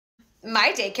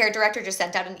My daycare director just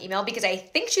sent out an email because I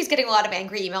think she's getting a lot of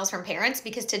angry emails from parents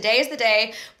because today is the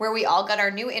day where we all got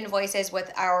our new invoices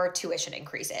with our tuition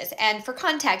increases. And for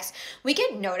context, we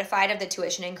get notified of the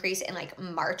tuition increase in like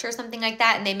March or something like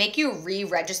that, and they make you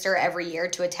re-register every year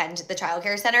to attend the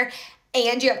childcare center.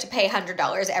 And you have to pay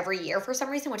 $100 every year for some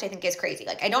reason, which I think is crazy.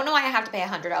 Like, I don't know why I have to pay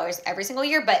 $100 every single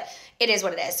year, but it is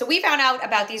what it is. So we found out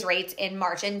about these rates in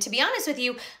March. And to be honest with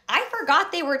you, I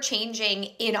forgot they were changing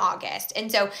in August. And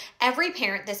so every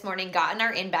parent this morning got in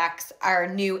our inbox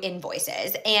our new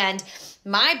invoices. And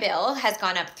my bill has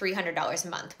gone up $300 a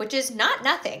month, which is not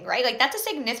nothing, right? Like, that's a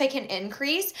significant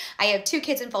increase. I have 2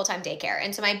 kids in full-time daycare.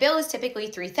 And so my bill is typically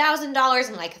 $3,000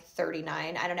 and like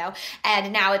 39, I don't know.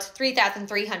 And now it's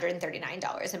 $3,339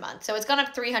 a month. So it's gone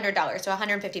up $300 to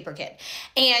 $150 per kid.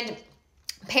 And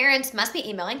parents must be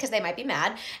emailing because they might be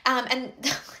mad. And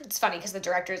it's funny because the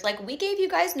director is like, we gave you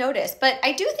guys notice. But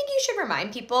I do think you should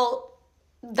remind people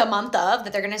the month of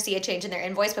that they're going to see a change in their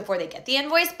invoice before they get the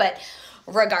invoice. But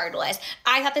regardless,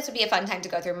 I thought this would be a fun time to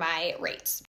go through my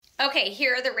rates. Okay,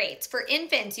 here are the rates. For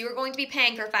infants, you are going to be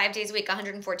paying for 5 days a week,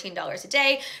 $114 a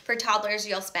day. For toddlers,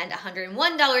 you'll spend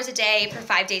 $101 a day for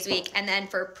 5 days a week. And then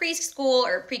for preschool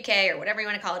or pre-K or whatever you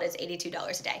want to call it, it's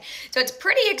 $82 a day. So it's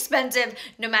pretty expensive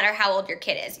no matter how old your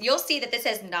kid is. You'll see that this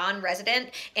says non-resident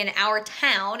in our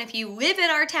town. If you live in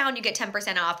our town, you get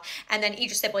 10% off, and then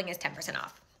each sibling is 10%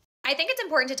 off. I think it's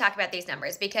important to talk about these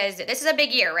numbers because this is a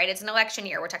big year, right? It's an election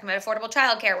year. We're talking about affordable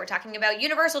childcare. We're talking about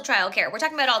universal childcare. We're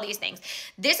talking about all these things.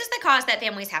 This is the cost that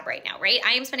families have right now, right?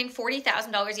 I am spending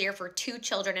 $40,000 a year for 2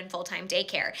 children in full-time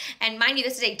daycare. And mind you,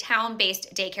 this is a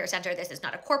town-based daycare center. This is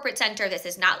not a corporate center. This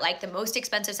is not like the most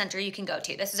expensive center you can go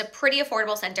to. This is a pretty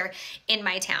affordable center in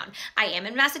my town. I am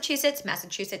in Massachusetts.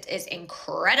 Massachusetts is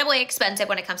incredibly expensive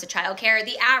when it comes to childcare.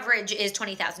 The average is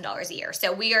 $20,000 a year.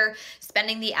 So we are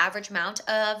spending the average amount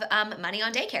of money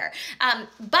on daycare.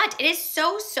 But it is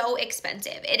so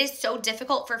expensive. It is so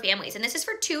difficult for families. And this is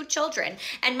for 2 children.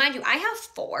 And mind you, I have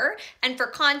 4. And for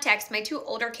context, my 2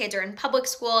 older kids are in public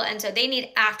school. And so they need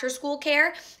after school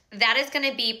care. That is going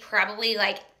to be probably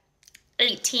like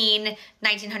 $1,800,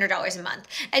 $1,900 a month.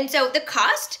 And so the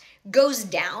cost goes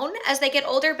down as they get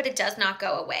older, but it does not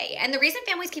go away. And the reason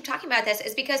families keep talking about this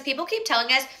is because people keep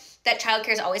telling us that childcare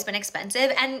has always been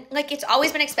expensive, and like it's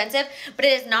always been expensive, but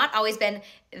it has not always been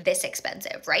this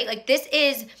expensive, right? Like this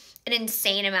is an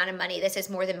insane amount of money. This is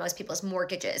more than most people's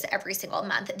mortgages every single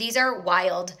month. These are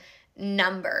wild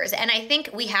numbers. And I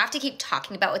think we have to keep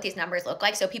talking about what these numbers look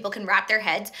like so people can wrap their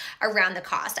heads around the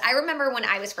cost. I remember when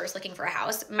I was first looking for a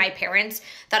house, my parents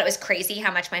thought it was crazy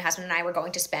how much my husband and I were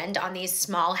going to spend on these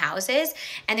small houses.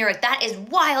 And they were like, that is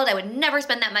wild. I would never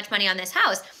spend that much money on this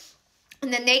house.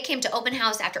 And then they came to open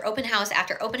house after open house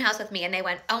after open house with me, and they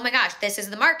went, oh my gosh, this is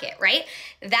the market, right?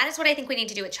 That is what I think we need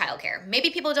to do with childcare.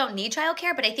 Maybe people don't need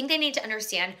childcare, but I think they need to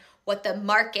understand what the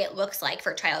market looks like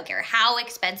for childcare, how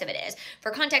expensive it is.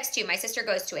 For context too, my sister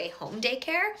goes to a home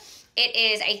daycare. It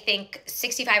is, I think,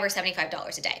 $65 or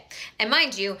 $75 a day. And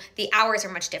mind you, the hours are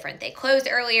much different. They close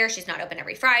earlier. She's not open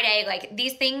every Friday. Like,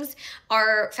 these things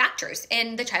are factors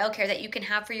in the childcare that you can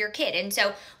have for your kid. And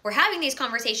so we're having these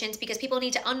conversations because people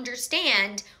need to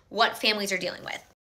understand what families are dealing with.